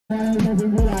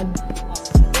Simulan.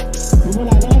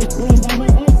 Simulan.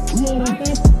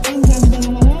 Ang ganda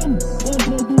naman.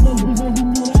 Simulan.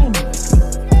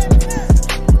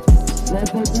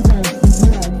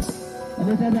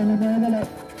 Ano sa na nanalo?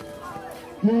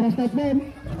 Yung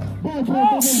statement.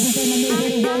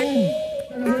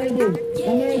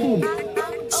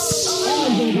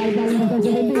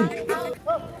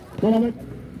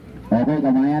 Okay,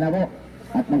 kamaya na po.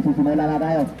 At magsisimula na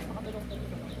tayo.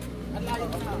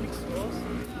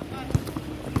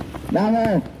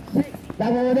 Damo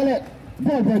madali.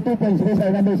 4 points, Mr.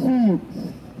 number 6.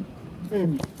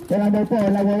 So number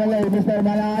 4, nagwawalay, Mr.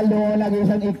 Manalo.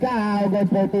 Nag-isang ikaw. Good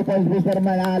for 2 points, Mr.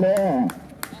 Manalo.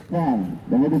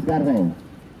 Dumidiscarte.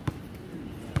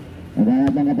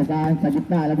 Naghanap ng katasahan sa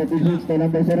gitna. Number 26 to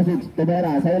number 06.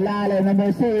 Tumera. Sa ilalim,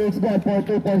 number 6. Good for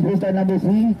 2 points, Mr. number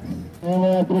 6.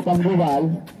 Ang trupang duval.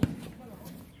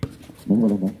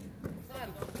 Wala ba?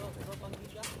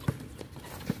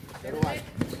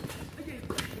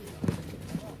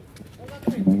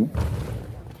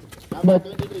 Number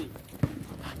 23.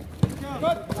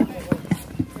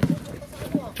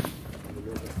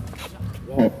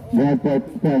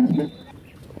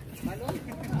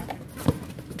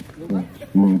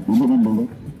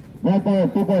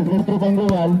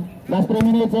 Last 3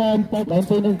 minutes and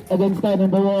 19 against 10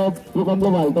 in the world. Trupang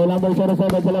global. To number 07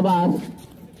 sa labas.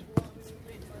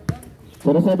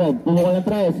 07. Pumukol ng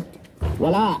 3.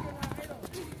 Wala.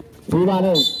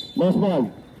 Ribale. Lost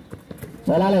ball.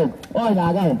 Sa lalim. Oy,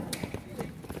 nagay.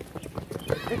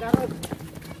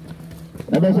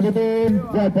 Number 17.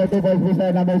 God for 2 points,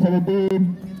 Mr. number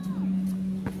 17.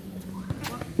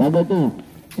 Number 2.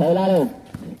 Sa ilalim.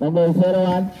 Number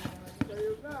 01.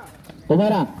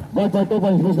 Tumera. God for 2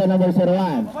 points, Mr. number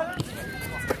 01.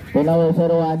 To number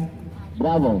 01.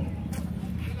 Bravo.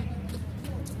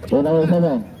 To number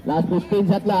 7. Last 15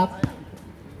 shot clock.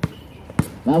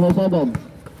 Number 7.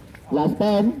 Last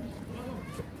 10.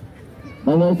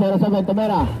 Number 07,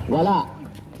 Tumera. Wala.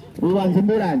 Iwan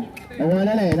Simbulan.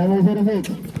 Nawalala. Number 06.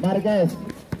 Marquez.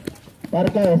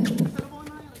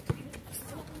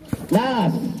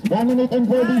 Last. 1 minute and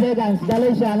 40 seconds.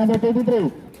 Galicia. Number 23.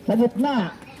 Sa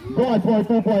gitna. God for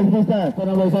 2 points, Mr. So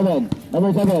number 7.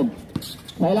 Number 7.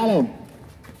 Sa ilalim.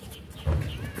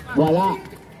 Wala.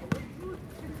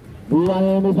 Iwan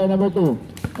yung Mr. number 2.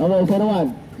 Number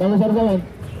 01. Number 07.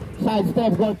 Side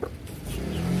step. God.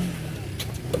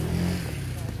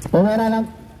 Tumera ng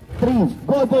 3.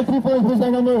 Goal for 3 points, Mr.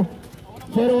 number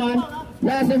 01.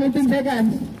 Last 17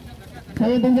 seconds.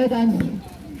 17 seconds.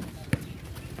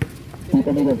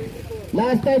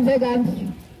 Last 10 seconds.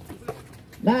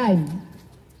 9.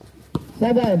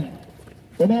 7.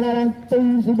 Tumera ng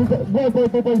 2. Goal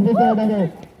for 2 points, Mr. number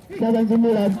 7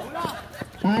 Simulan.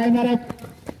 Kaya na rep.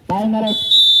 07.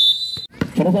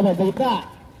 Kita.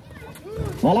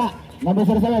 Wala. Number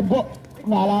 07. Go.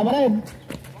 Wala pa rin.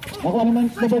 Nakuha naman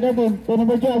number 13. To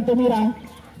number 12. Tumira.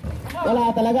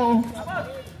 Wala talaga.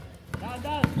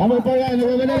 Number 4 yan.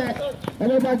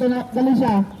 Number 4 to na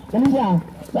Galicia.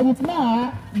 Sa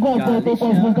gitna. Goal for 2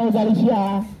 points, Mr.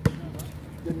 Galicia.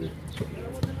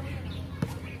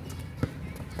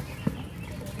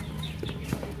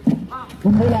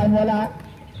 Kumbulan, wala.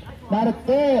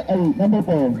 Marte. Ay, number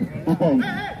 4. 2 points.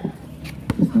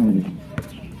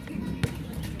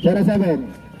 07.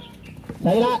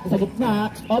 Sa gitna.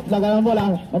 Ops, lagalan mo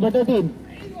lang. Number 13.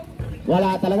 Wala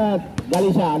talaga.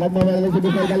 Galicia. Nagmamahal si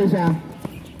Mr.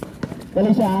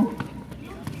 Galicia.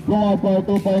 Goal for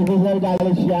 2 points, Mr.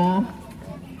 Galicia.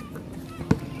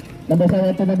 Number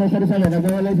 7 to number 07.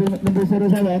 Nagmamahal si number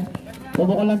 07.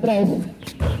 Tumukol ng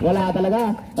 3. Wala talaga.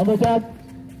 Number 12.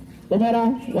 Tumera.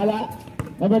 Wala.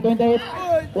 Number 28.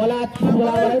 Wala.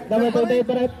 Number 28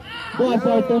 pa rin. Goal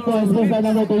for 2 points, Mr.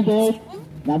 number 28.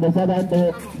 Number 7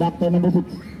 to back to number 6.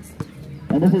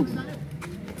 Number 6.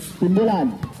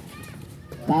 Simbulan.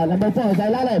 Sa number 4, sa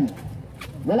ilalim.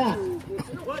 Wala.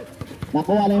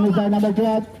 Nakuha lang yung sa number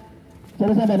 12.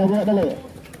 07, nakuha dali.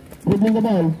 Dribbling the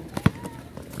ball.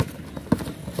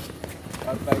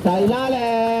 Sa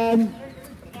ilalim.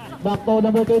 Back to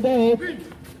number 28.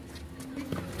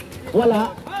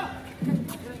 Wala.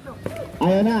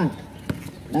 Ayaw na.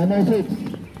 Number 6.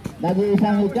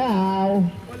 Nag-iisang ikaw.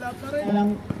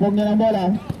 Huwag niya ng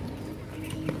bola.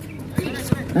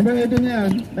 Number 18 na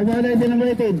yun. Nagwala si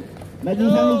number 18.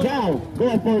 Nag-isang ikaw.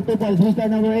 Goal for 2 points, Mr.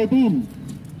 number 18.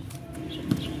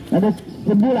 Number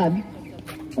Simbulan.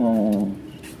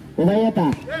 Umayeta.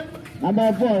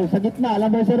 Number 4 sa gitna.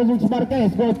 Number 06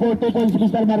 Marquez. Goal for 2 points,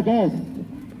 Mr. Marquez.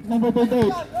 Number 28.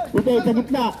 28 sa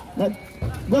gitna.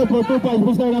 Goal for 2 points,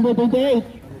 Mr. number 28.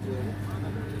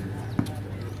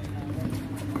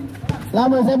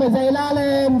 Number 7 sa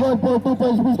ilalim. Good for 2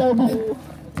 points, Mr. Bis.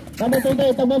 Number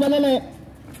 28, nagbabalali.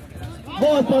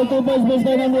 Good for 2 points,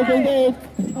 Mr. Number 28.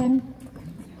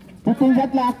 15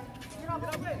 shot lock.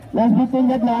 Last 15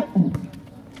 shot lock.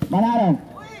 Manalo.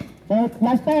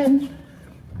 Last 10.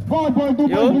 Good for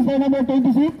 2 points, Mr. Number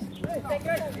 26.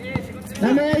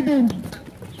 Number 18.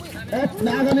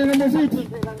 Naagaw ni number 6.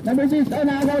 Number 6.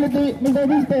 Naagaw ulit ni Mr.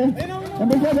 Viste.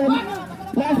 Number 7.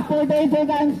 Last 48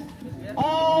 seconds.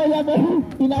 Number.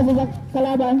 Pinasa sa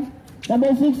kalaban.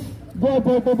 Number 6. Go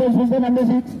for 2 points, Mr. Number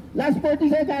 6. Last 40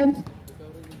 seconds.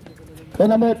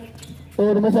 Number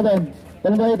 7.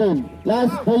 Number 18.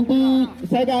 Last 20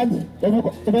 seconds.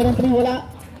 Number 3. Wala.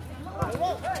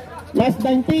 Last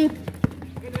 90.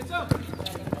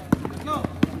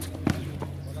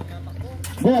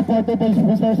 Go for 2 points,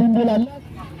 Mr. Simbulan.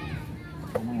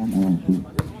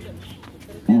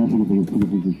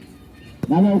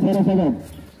 Number 07.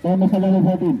 Number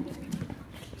 14.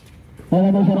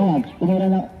 Number 01. Tumira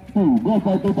na 2. Go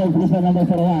for 2 points, Mr. Number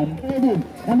 01.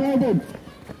 Number 18.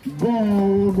 Go.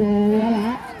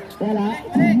 Wala.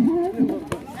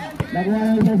 Nakuha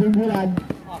na Mr. Simbulan.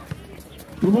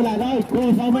 Simbulan, right.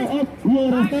 Cross over up.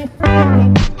 You're a step.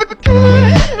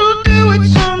 We'll do it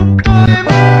sometime.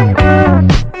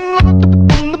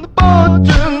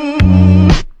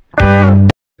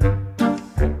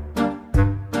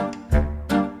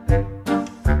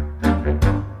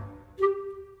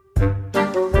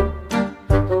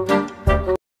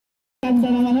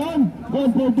 God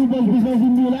for 2 points, Mr.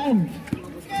 Simbulan.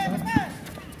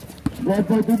 God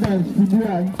for 2 points,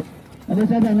 Simbulan. Number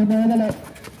 7, number 11.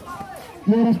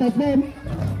 You're a step in.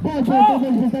 God for 2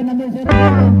 points, Mr. Number 7.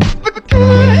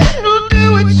 We'll do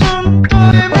it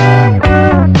sometime.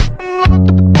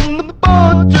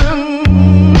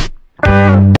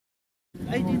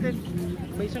 Ay, dito.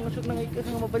 May isang shoot na nga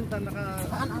mabalitan.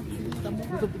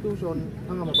 Substitution.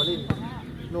 Ang mabalin.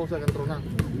 No, sa kantro na.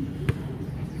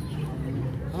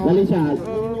 Galicia.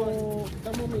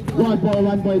 God for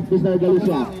 1 point, Mr.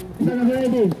 Galicia. Mr. Number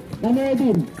 18. Number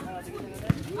 18.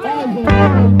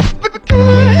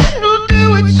 We'll do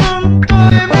it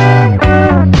sometime.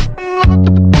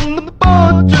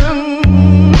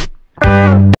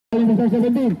 Mr.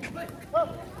 17.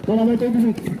 So number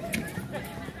 26.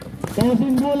 So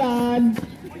Simbulan.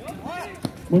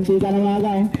 Munti ka na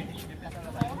mga eh.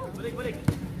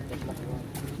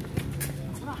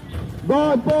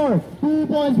 God for 2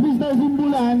 points, Mr.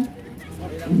 Simbulan.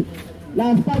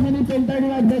 Last 5 minutes and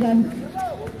 31 seconds.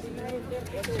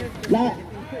 God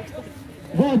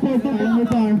for 2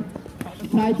 points.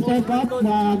 Side step up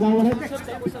na gawalit.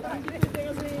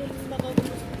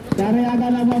 Karayaga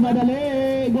na mamadali.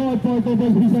 God for 2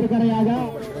 points, Mr.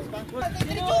 Karayaga.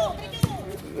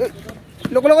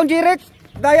 Loko-lokong Jirex.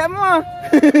 Daya mo ah.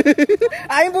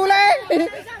 Ayong bula eh.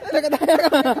 Nakadaya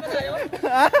ka.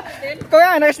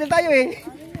 Kuya, nag-steal tayo eh.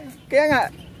 Kaya nga.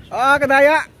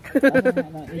 Kadaya.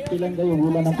 Ilan kayo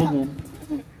bulan ng pingin.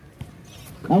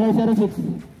 Number 06.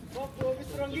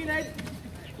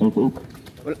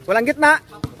 Walang gitna.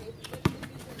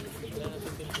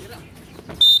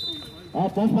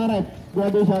 Post paret.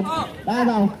 Graduation.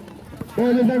 Tagaw.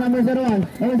 Mr. Number 01.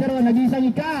 Number 01, nag-iisang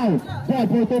ikaw. God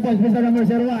for 2 points, Mr. Number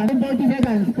 01. In 40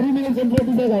 seconds. 3 minutes and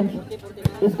 40 seconds.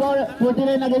 Score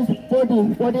 49 against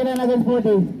 40. 49 against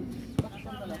 40.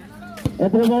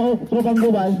 Ito ang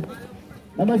gubal.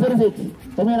 Number 06.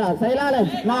 Tumira. Sa ilalim.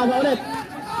 Nakaga ulit.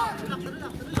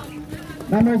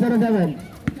 Number 07.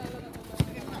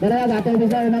 Dalaga. Ito yung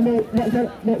isa. Number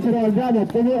 01. Bravo.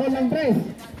 Tumukol ng 3.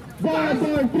 God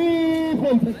for 3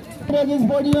 points. 3 against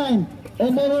 49.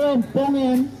 And then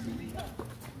Pongin.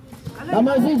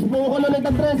 Number 6, pumukol ulit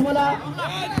ang 3, wala.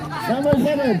 Number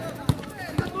 7.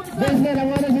 Beste,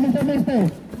 nakuha si Mr. Beste.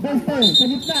 Beste, sa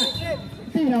gitna.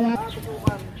 Tinawa.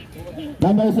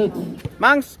 Number 6.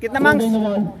 Mangs, gitna Mangs.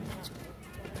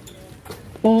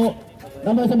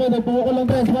 Number 7, pumukol ang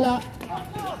 3, wala.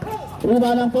 Riba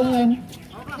ng Pongin.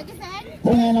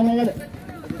 Pongin ang mga.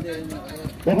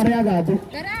 Karayaga.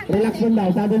 Relax yun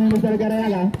daw, sabi ni Mr.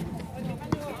 Karayaga.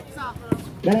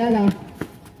 Karayaga.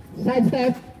 Side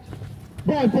step.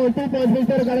 Ball for 2 points,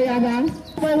 Mr. Karayaga.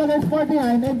 5 against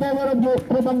 49 in favor of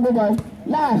Trupang Dubai.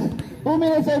 Last 2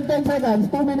 minutes and 10 seconds.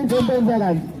 2 minutes and 10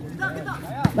 seconds.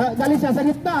 Galing siya sa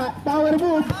gitna. Power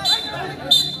move.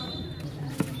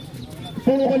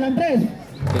 Pumukol ng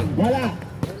 3. Wala.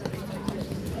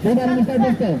 Diba na Mr.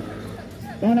 Beste?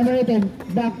 Yung number 18.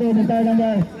 Back to Mr.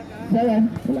 number 7.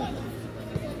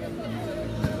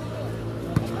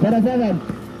 Wala.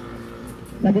 7.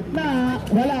 Sa gitna,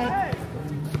 wala.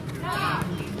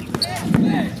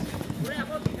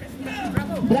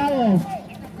 Bravo.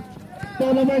 So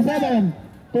number 7.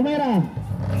 Tumera.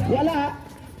 Wala.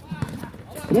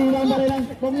 Rebound pa rin ang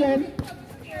Pongyen.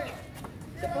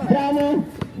 Bravo.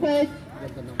 Fake.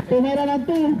 Tumera ng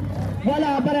 2. Wala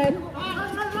pa rin.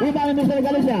 Rebound ni Mr.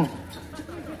 Galicia.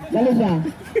 Galicia.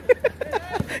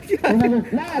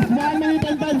 Last 1 minute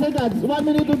and 5 seconds. 1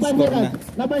 minute and 5 seconds.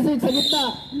 Number 6 sa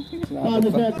gitna. Oh,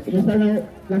 Mr.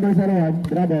 Number 0.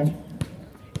 Bravo.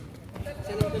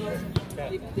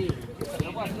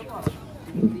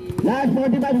 Last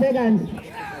 45 seconds.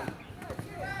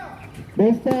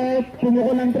 Base step,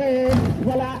 pumukol ng 3.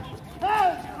 Wala.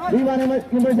 Iwan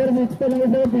number 06 to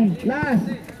number 17. Last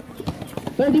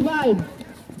 35.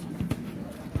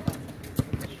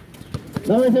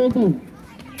 Number 17.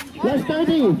 Last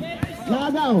 30.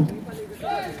 Nakagaw.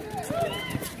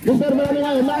 Mr.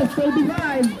 Malingaw. Last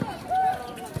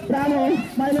 25. Bravo.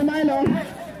 Milo.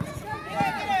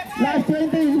 Last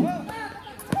 20.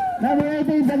 Number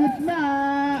 18 sa gitna.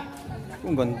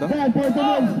 Ang ganda. Last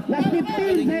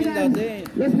 15 seconds.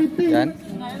 Last 15. Yan.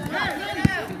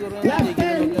 Last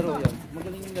 10.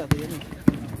 Magaling yung gato yan.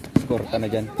 Score ka na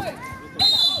dyan.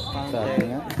 Sabi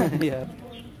nga.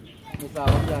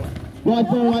 Masawag lang.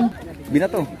 1-4-1.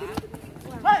 Binato.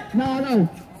 Nakagaw.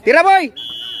 Tira boy!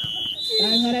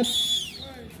 Kaya nga rep.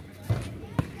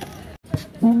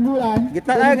 Singgulan.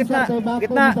 Gitna tayo, gitna.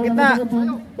 Gitna.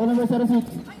 Number 06.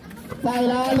 Sa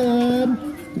ilalim.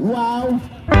 Wow.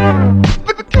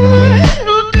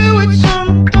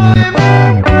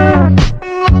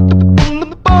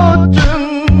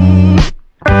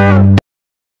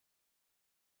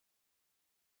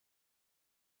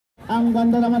 Ang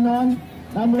ganda naman noon.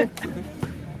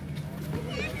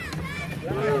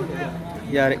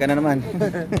 Yari ka na naman.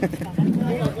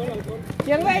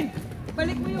 Sherwin!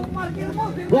 Balik mo yung marker mo!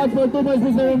 God for 2 points,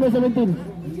 Mr. Number 17.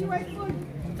 Hindi white ball!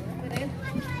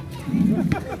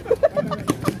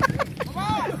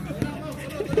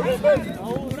 Cross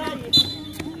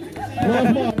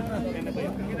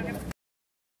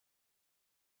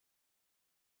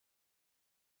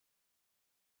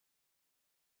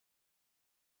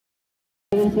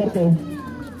ball.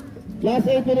 Last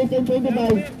 8 minutes and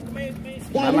 25.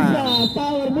 Galicia,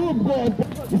 power move, good.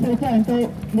 Mr. Chan, to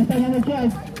Mr. Number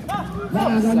 12.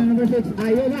 Nakagawa ng number 6.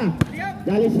 Ayaw na.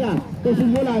 Galicia, to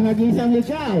Singula, nag-iisang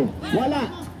ikaw.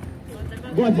 Wala.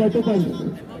 Good for 2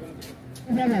 points.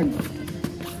 7.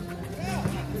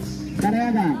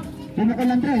 Carayaga, pumakon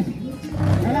ng 3.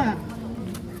 Wala.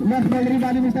 Last ball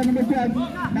rebound ni Mr. Number 12.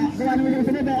 Nakuha ni Mr.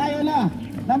 Sunod, ayaw na.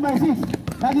 Number 6,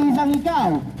 nag-iisang ikaw.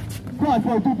 Good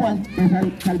for 2 points.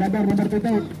 Salvador, number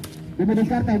 28.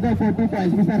 Dumidiskarte, go for 2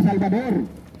 points, Mr. Salvador.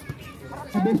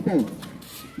 Sa beste.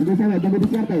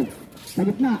 Dumidiskarte. Sa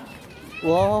gitna.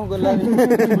 Wow, galang.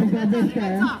 Mr.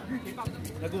 Beste.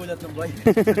 Nagulat ng boy.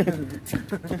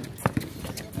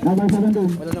 Number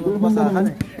 17. Wala namang basahan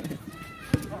eh.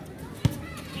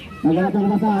 Nagalat ang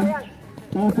basahan.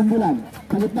 Tapos Sumbulan.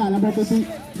 Sa gitna, number 20.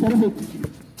 06.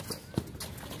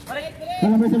 Sa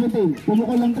number 17.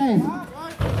 Pumukol ng 3.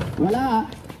 Wala.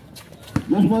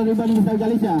 Last ball rebound ni Mr.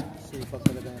 Galicia.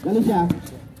 Galicia.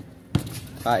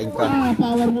 Kain ka.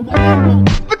 Power move.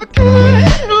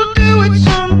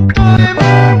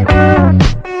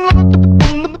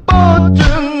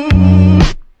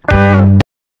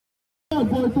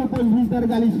 For 2 points, Mr.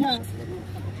 Galicia.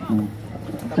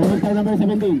 Sa number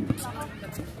 17.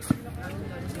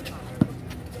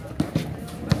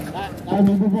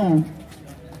 Move po.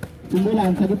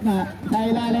 Sumbulan sa gitna. Sa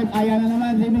ilalim. Ayan na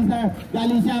naman si Mr.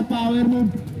 Galicia. Power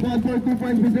move. God for 2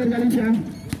 points, Mr. Galicia.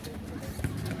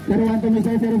 0-1 to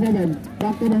Mr. 07.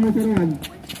 Back to number 01.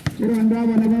 01,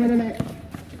 bravo. Nagmamadali.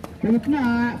 Sa gitna.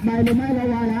 Milo,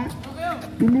 wala.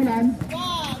 Sumbulan.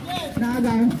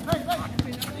 Nakagaw.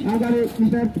 Nakagaw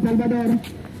Mr. Salvador.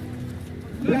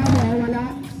 Bravo, wala.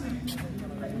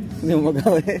 Hindi mo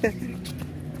magawin.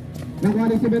 Nakuha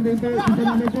ni 17 to Mr.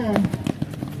 number 4.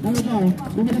 Ano to?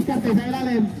 Dumidiskarte sa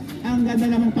ilalim. Ang ganda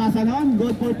namang pasa noon.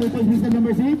 Good for 2 points, Mr.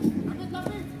 number 6.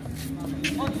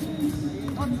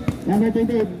 Number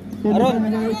 28. Aron.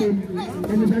 Aron.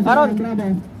 Aron.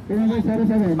 Bravo. Number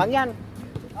 07. Mangyan.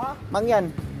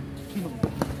 Mangyan.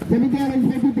 70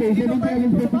 against 53. 70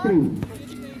 against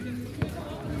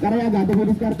 53. Carayaga,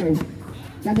 dumidiskarte.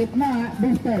 Sa gitna,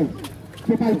 Biste.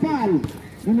 Si Palpal.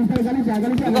 Yung Mr. Galicia.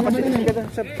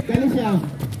 Galicia.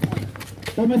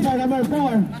 So Mr. number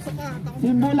 4.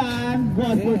 Simbulan.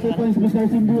 Good for 2 points,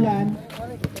 Mr. Simbulan.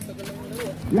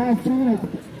 Last 3 minutes.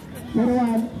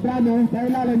 0-1. Bravo. Sa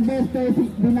ilalim. Beste.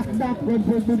 Dinakdak. Good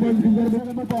for 2 points, Mr.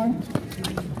 number 4.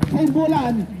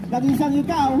 Simbulan. Nag-isang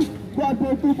ikaw. Good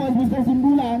for 2 points, Mr.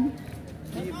 Simbulan.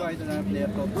 Hindi ba ito na player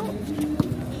to?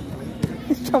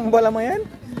 Sambala mo yan?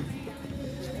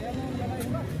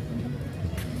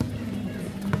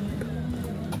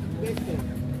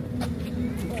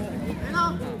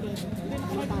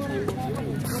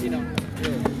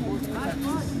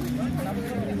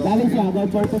 Dali siya, go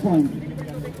for 2 points.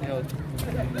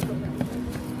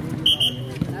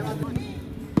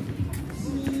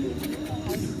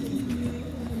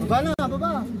 Baba na,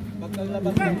 baba.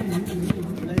 Pagkalabat.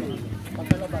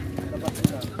 Pagkalabat. Labat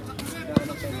sila.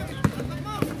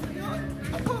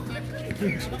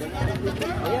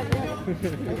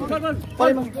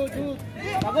 Pagod mo.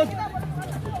 Pagod.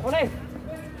 Uli.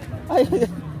 Ay.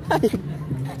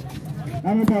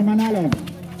 Kami po, manalo.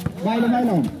 Bailo.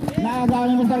 Nakagawa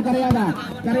ni Mr. Cariaga.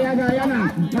 Cariaga, yan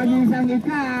na. Mag-isang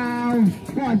ikaw.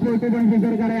 Point for 2 points,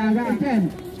 Mr. Cariaga.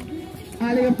 Chen.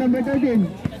 Alley of number 13.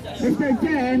 Mr.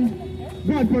 Chen.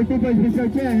 Good for 2 points, Mr.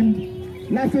 Chen.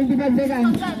 Last 25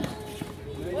 seconds.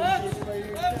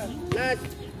 Last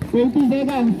 20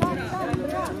 seconds.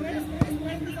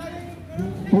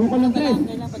 Pumukol ng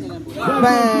 3.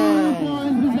 Bang!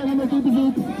 Mr. number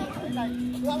 26.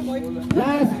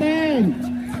 Last 10.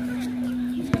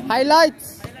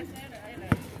 Highlights!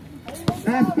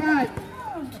 Last 5.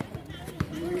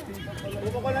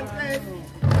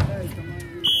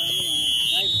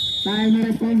 Timer,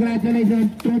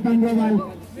 congratulations, Trupang Global.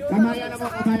 Kamayan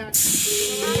naman, kamayan.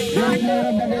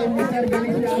 Mr.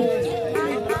 Galicia.